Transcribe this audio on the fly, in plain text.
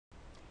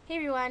Hey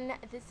everyone,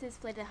 this is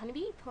Fled the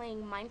Hunniebee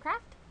playing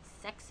Minecraft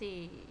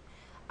Sexy.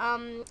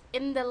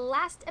 In the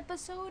last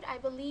episode, I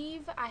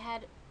believe I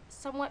had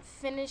somewhat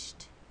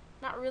finished,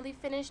 not really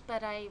finished,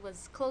 but I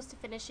was close to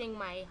finishing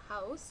my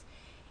house.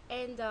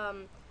 And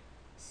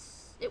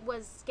it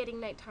was getting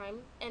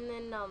nighttime. And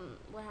then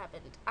what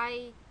happened?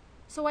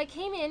 So I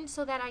came in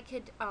so that I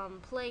could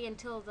play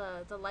until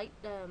the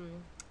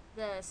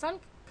sun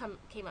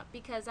came up,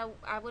 because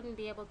I wouldn't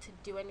be able to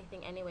do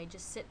anything anyway,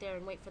 just sit there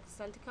and wait for the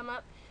sun to come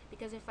up,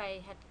 because if I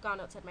had gone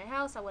outside my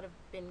house I would have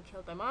been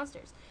killed by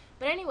monsters.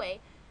 But anyway,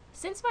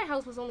 since my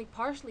house was only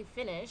partially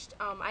finished,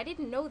 I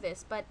didn't know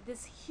this, but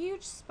this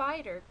huge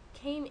spider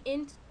came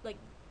in, like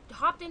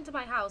hopped into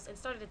my house and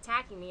started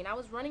attacking me, and I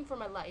was running for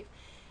my life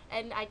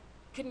and I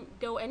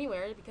couldn't go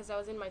anywhere because I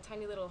was in my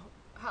tiny little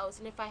house,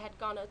 and if I had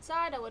gone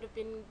outside I would have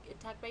been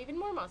attacked by even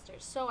more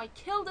monsters. So I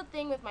killed the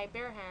thing with my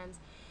bare hands,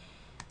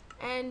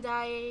 and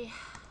I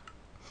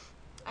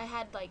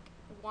had like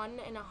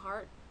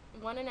 1.5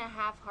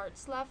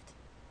 hearts left.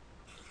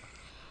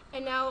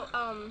 And now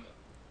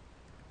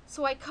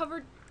so I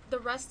covered the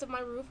rest of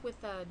my roof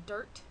with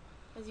dirt,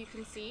 as you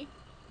can see,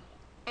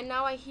 and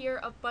now I hear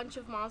a bunch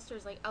of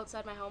monsters like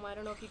outside my home. I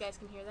don't know if you guys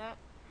can hear that.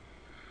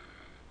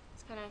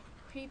 It's kind of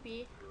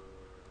creepy.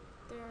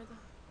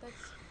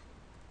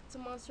 That's a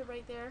monster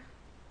right there.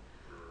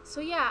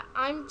 So yeah,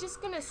 I'm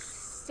just gonna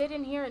sit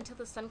in here until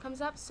the sun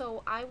comes up,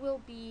 so I will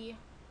be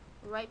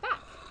right back.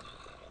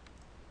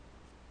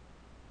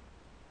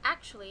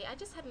 Actually, I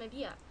just had an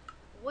idea.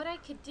 What I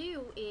could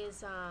do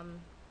is,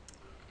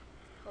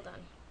 hold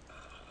on.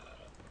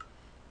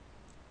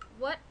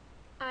 What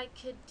I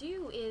could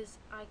do is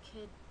I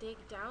could dig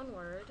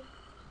downward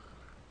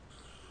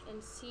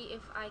and see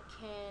if I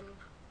can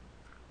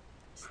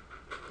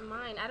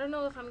mine. I don't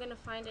know if I'm gonna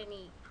find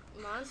any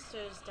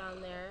monsters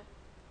down there,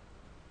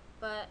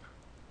 but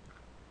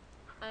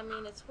I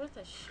mean, it's worth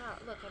a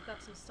shot. Look, I've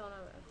got some stone.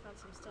 I found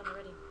some stone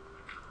already.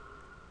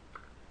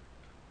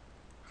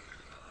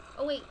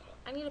 Oh wait,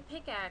 I need a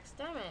pickaxe.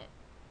 Damn it.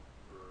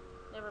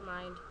 Never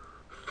mind.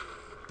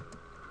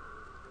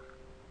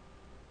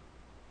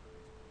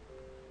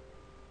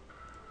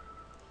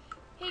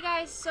 Hey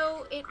guys,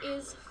 so it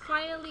is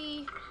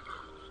finally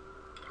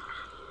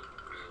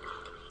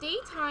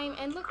daytime,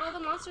 and look, all the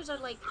monsters are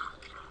like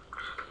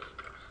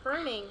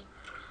burning.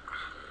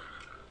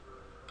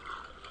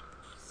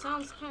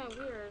 Sounds kind of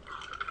weird.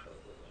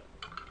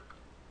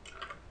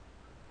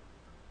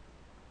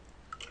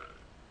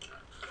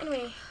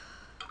 Anyway.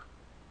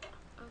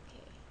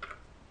 Okay.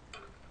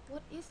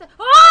 What is that?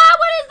 Ah!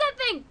 What is that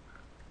thing?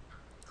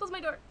 Close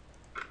my door.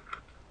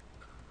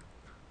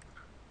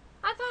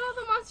 I thought all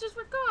the monsters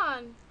were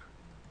gone.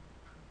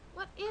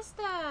 What is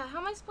that? How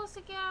am I supposed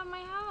to get out of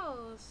my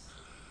house?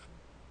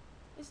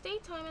 It's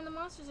daytime and the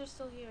monsters are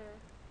still here.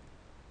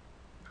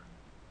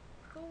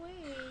 Go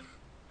away.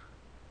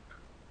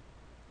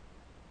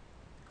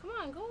 Come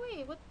on, go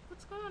away.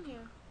 What's going on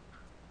here?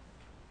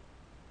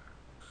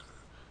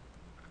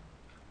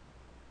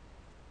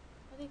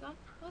 Are they gone?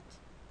 What?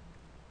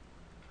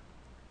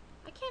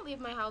 I can't leave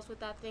my house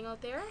with that thing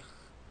out there.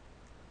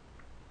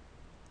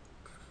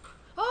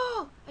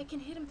 Oh! I can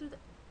hit him through the...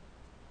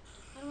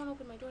 I don't want to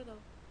open my door,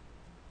 though.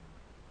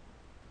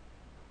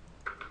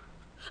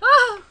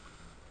 Ah!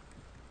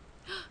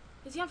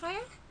 Is he on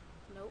fire?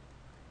 Nope.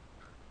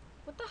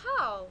 What the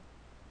hell?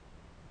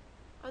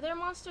 Are there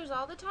monsters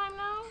all the time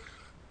now?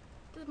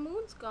 The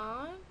moon's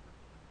gone.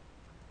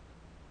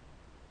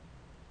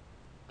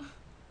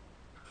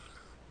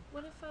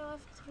 What if I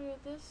left through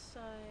this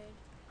side?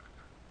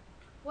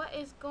 What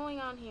is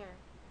going on here?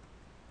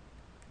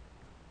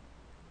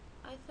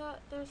 I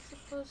thought there's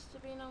supposed to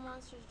be no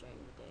monsters during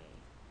the day.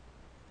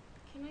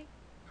 Can I?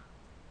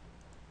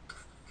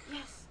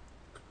 Yes!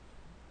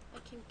 I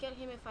can get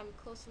him if I'm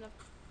close enough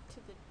to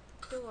the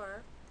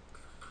door.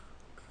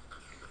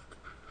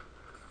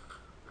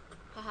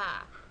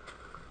 Haha.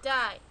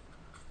 Die!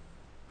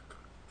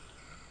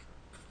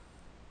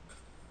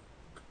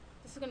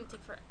 This is gonna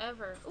take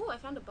forever. Ooh, I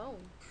found a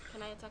bone.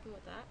 Can I attack him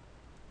with that?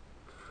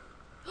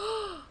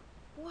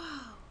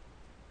 Wow!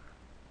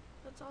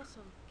 That's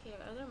awesome. Okay,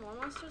 are there more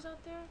monsters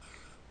out there?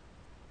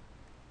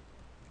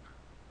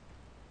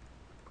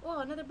 Oh,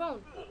 another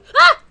bone.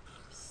 Ah!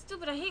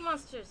 Stupid, I hate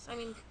monsters. I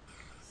mean,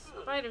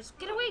 spiders.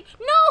 Get away!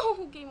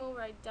 No! Game over,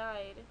 I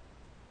died.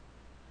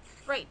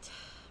 Right.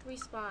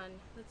 Respawn.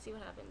 Let's see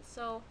what happens.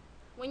 So,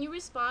 when you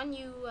respawn,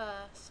 you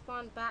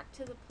spawn back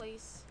to the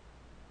place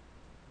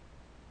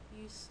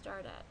you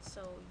start at.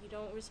 So, you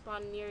don't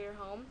respawn near your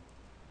home,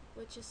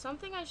 which is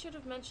something I should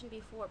have mentioned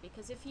before,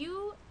 because if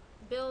you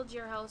build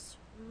your house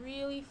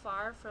really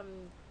far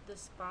from the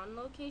spawn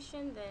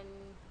location,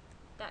 then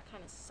that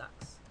kind of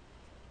sucks.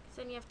 Because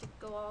then you have to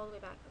go all the way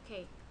back.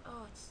 Okay.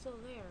 Oh, it's still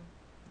there.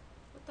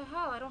 What the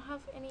hell? I don't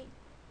have any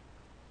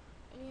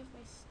of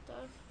my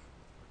stuff.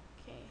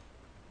 Okay.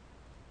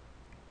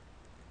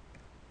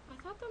 I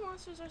thought the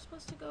monsters are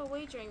supposed to go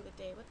away during the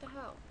day. What the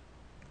hell?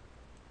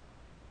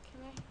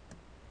 Can I?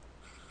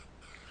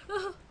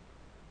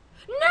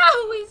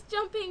 No! He's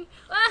jumping!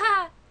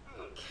 Ah!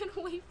 Get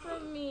away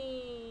from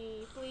me!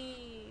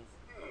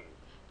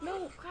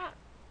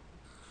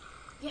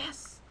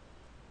 Yes!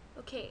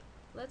 Okay,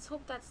 let's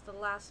hope that's the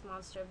last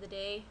monster of the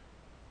day.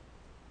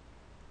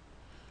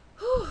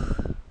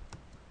 Whew!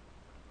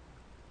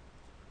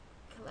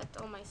 Collect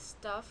all my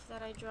stuff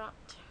that I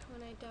dropped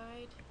when I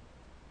died.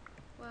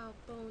 Wow,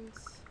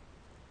 bones.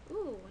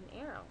 Ooh, an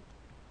arrow.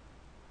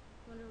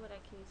 Wonder what I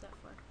can use that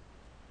for.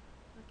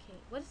 Okay,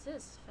 what is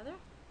this? Feather?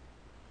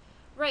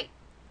 Right.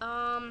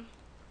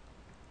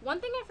 One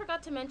thing I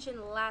forgot to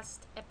mention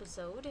last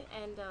episode,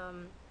 and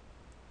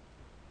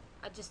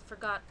I just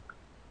forgot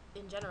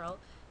in general,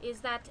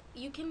 is that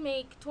you can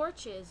make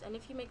torches, and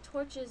if you make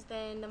torches,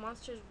 then the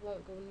monsters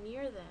won't go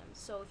near them.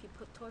 So if you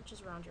put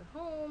torches around your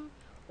home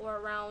or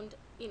around,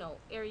 you know,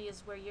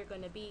 areas where you're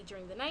going to be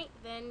during the night,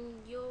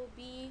 then you'll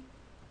be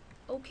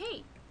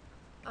okay.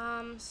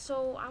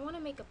 So I want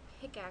to make a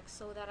pickaxe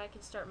so that I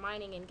can start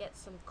mining and get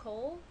some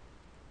coal.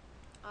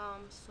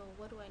 So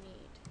what do I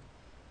need?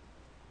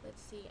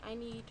 Let's see, I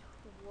need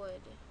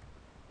wood.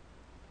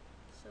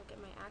 So get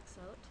my axe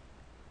out.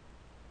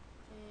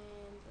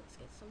 And let's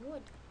get some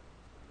wood.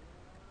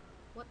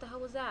 What the hell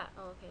was that?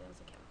 Oh, okay, that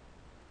was a cow.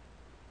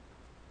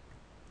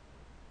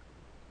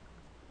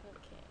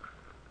 Okay.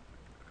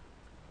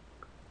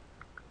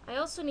 I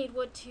also need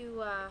wood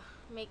to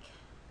make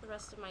the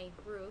rest of my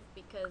roof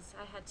because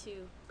I had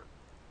to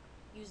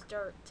use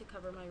dirt to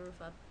cover my roof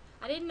up.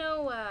 I didn't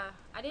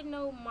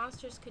know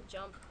monsters could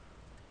jump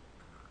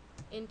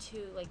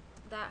into like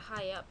that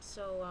high up,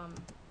 so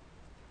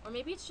or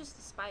maybe it's just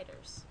the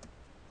spiders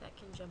that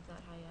can jump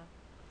that high up.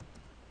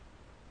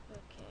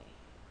 Okay,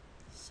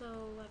 so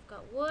I've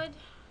got wood.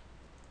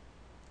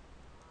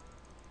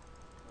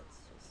 Let's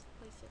just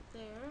place it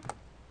there.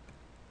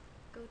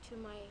 Go to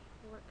my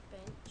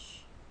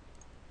workbench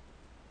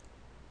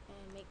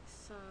and make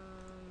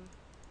some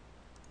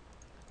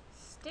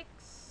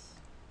sticks.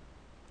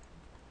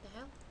 The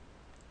hell?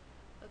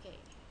 Okay,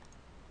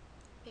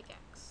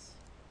 pickaxe.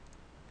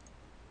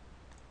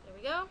 There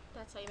we go.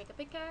 That's how you make a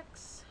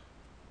pickaxe.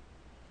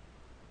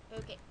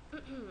 Okay.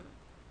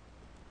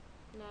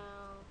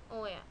 Now,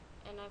 oh yeah,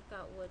 and I've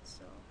got wood,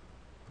 so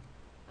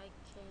I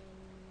can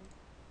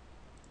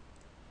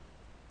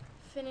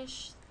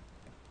finish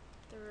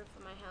the roof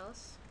of my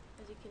house.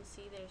 As you can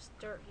see, there's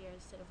dirt here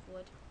instead of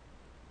wood.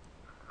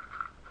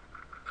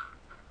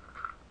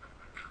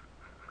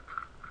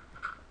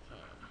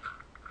 Okay.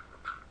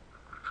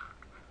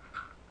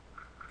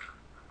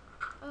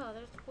 Oh,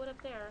 there's wood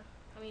up there.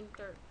 I mean,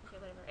 dirt. Okay,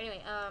 whatever.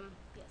 Anyway,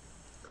 yes.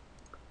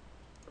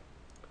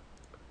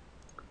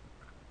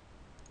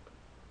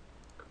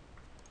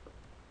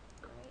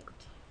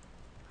 Alright.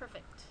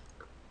 Perfect.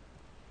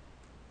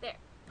 There.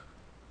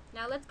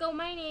 Now let's go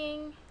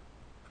mining!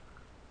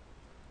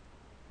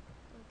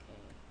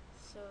 Okay,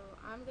 so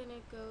I'm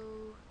gonna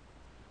go...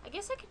 I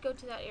guess I could go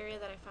to that area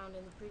that I found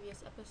in the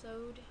previous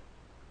episode.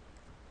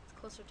 It's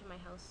closer to my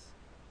house.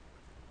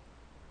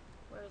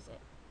 Where is it?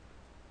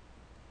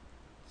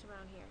 It's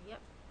around here,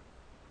 yep.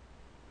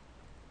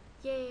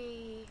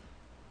 Yay!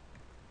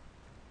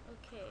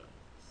 Okay,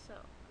 so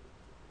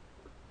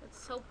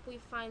let's hope we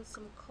find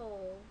some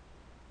coal.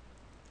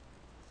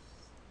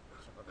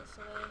 Shovel this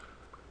away.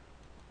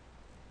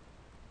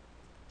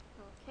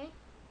 Okay.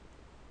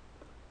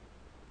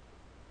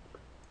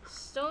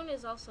 Stone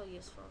is also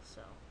useful,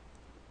 so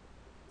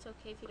it's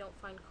okay if you don't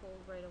find coal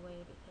right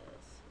away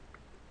because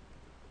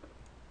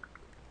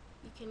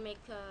you can make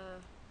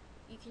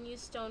you can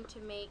use stone to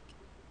make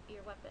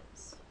your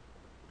weapons.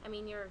 I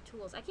mean your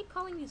tools. I keep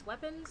calling these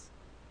weapons,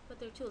 but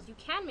they're tools. You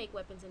can make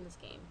weapons in this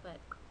game,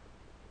 but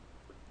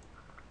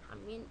I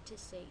meant to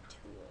say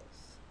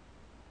tools.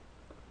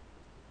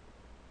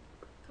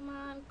 Come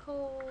on,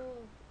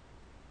 coal.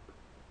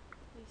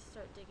 Let me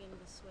start digging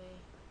this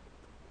way.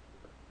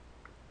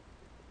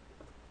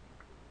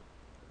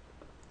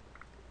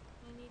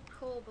 I need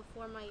coal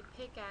before my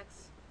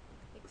pickaxe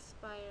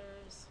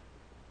expires.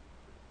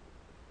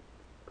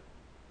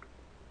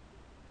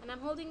 And I'm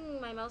holding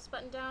my mouse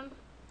button down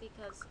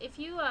because if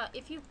you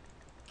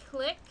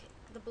click,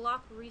 the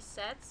block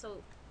resets,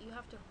 so you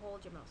have to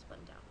hold your mouse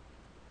button down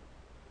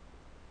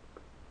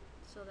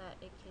so that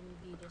it can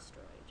be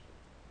destroyed.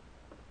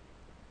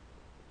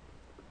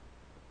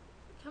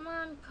 Come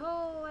on,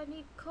 coal! I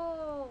need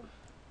coal!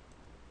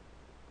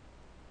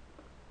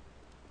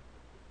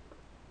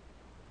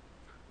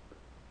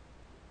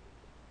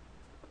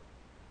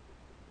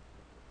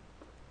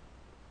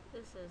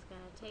 This is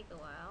gonna take a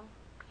while.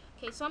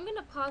 Okay, so I'm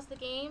gonna pause the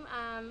game.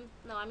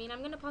 No, I mean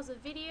I'm gonna pause the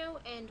video,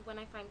 and when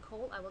I find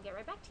coal, I will get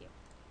right back to you.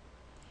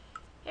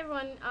 Hey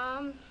everyone.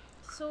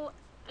 So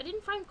I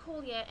didn't find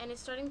coal yet, and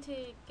it's starting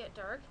to get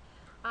dark.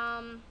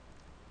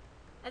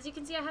 As you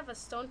can see, I have a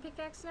stone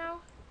pickaxe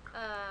now.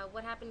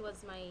 What happened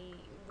was my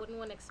wooden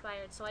one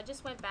expired, so I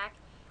just went back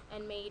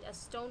and made a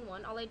stone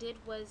one. All I did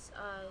was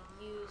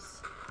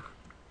use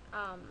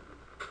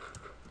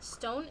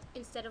stone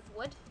instead of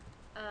wood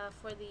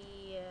for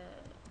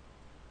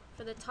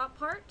the top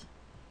part.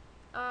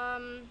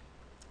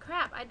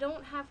 Crap, I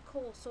don't have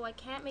coal, so I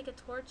can't make a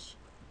torch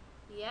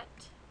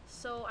yet.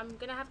 So I'm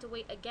gonna have to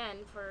wait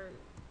again for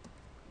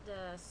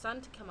the sun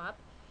to come up.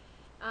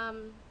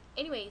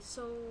 Anyway,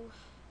 so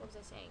what was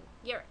I saying?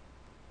 Yeah,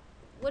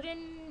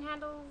 wooden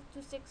handle,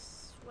 2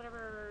 sticks,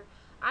 whatever.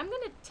 I'm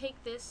gonna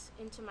take this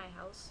into my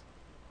house,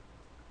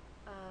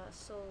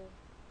 so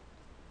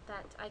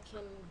that I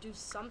can do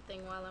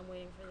something while I'm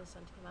waiting for the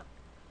sun to come up.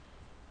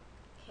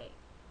 Okay.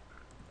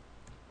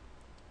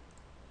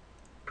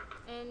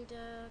 And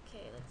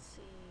okay, let's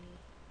see.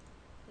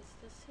 Place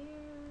this here.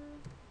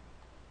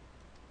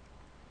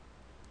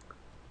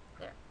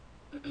 There.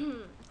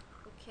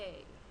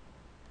 Okay.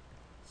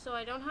 So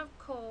I don't have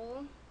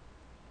coal.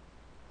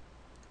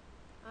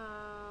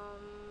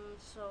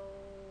 So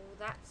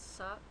that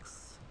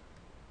sucks.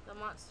 The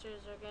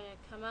monsters are gonna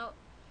come out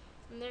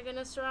and they're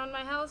gonna surround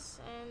my house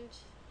and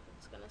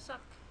it's gonna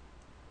suck.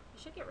 I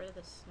should get rid of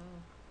the snow.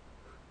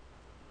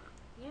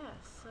 Yeah,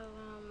 so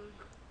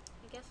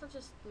I guess I'll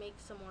just make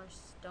some more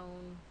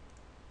stone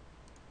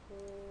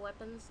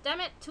weapons.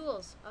 Damn it,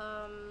 tools.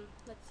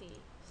 Let's see.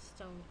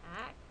 Stone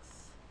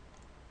axe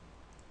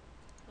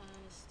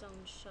and a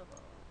stone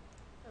shovel.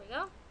 There we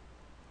go.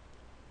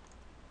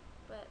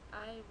 But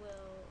I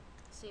will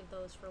save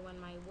those for when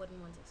my wooden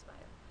ones expire.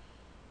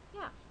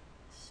 Yeah,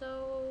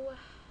 so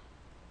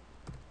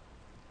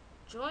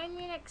join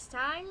me next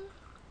time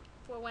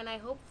for when I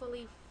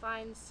hopefully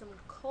find some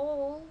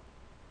coal.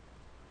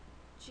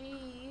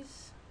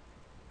 Jeez.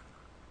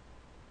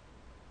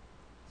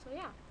 So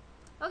yeah.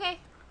 Okay.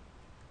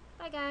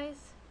 Bye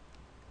guys.